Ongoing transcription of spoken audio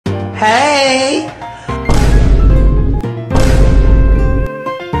Hey!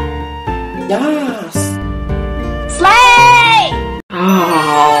 Yes! Slay! Oh.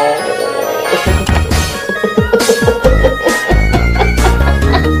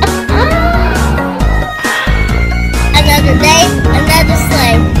 Another day, another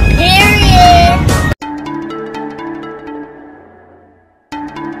slay. Period.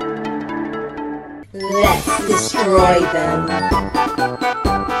 Let's destroy them.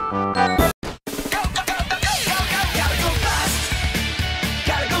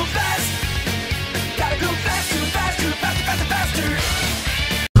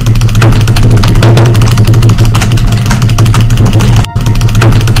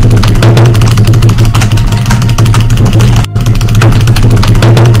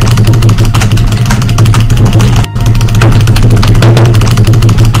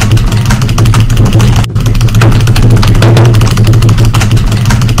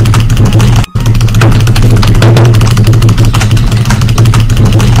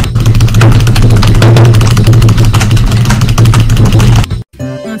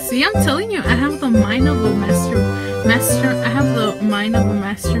 See, I'm telling you, I have the mind of a I have the mind of a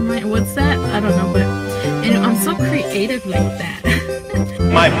mastermind. What's that? I don't know, but I'm so creative like that.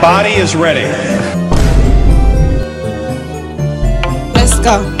 My body is ready. Let's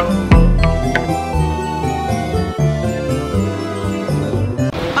go.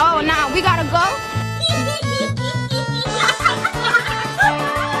 Oh, nah, we gotta go?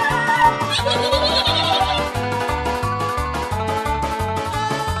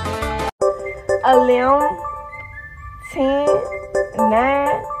 A limb, 10,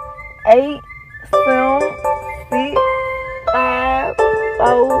 9, 8, 7, 6, 5,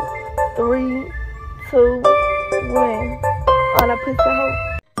 4, 3, 2, 1. On a pussy hole.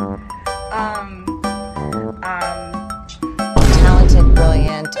 Talented,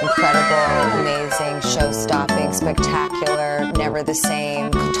 brilliant, incredible, amazing, show-stopping, spectacular, never the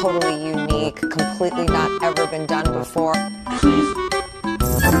same, totally unique, completely not ever been done before.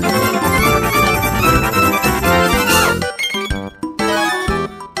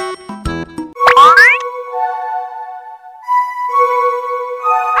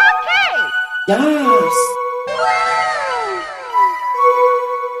 Yes!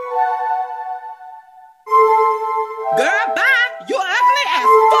 Girl, bye! You ugly as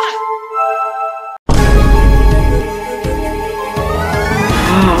fuck!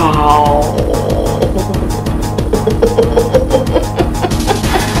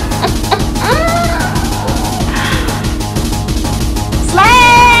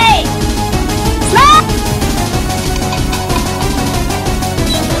 Slay! Slay!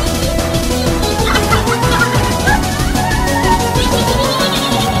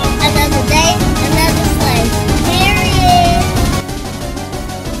 Another day, another slay. Period.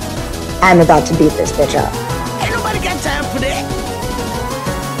 I'm about to beat this bitch up. Ain't nobody got time for that!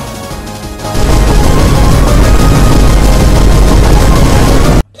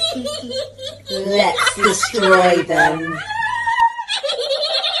 Let's destroy them.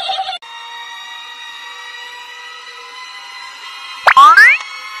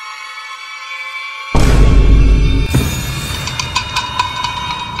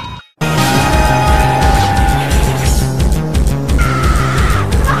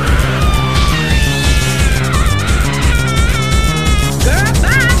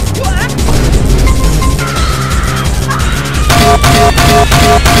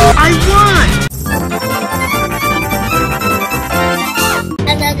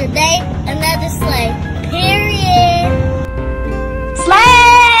 Another day, another slay.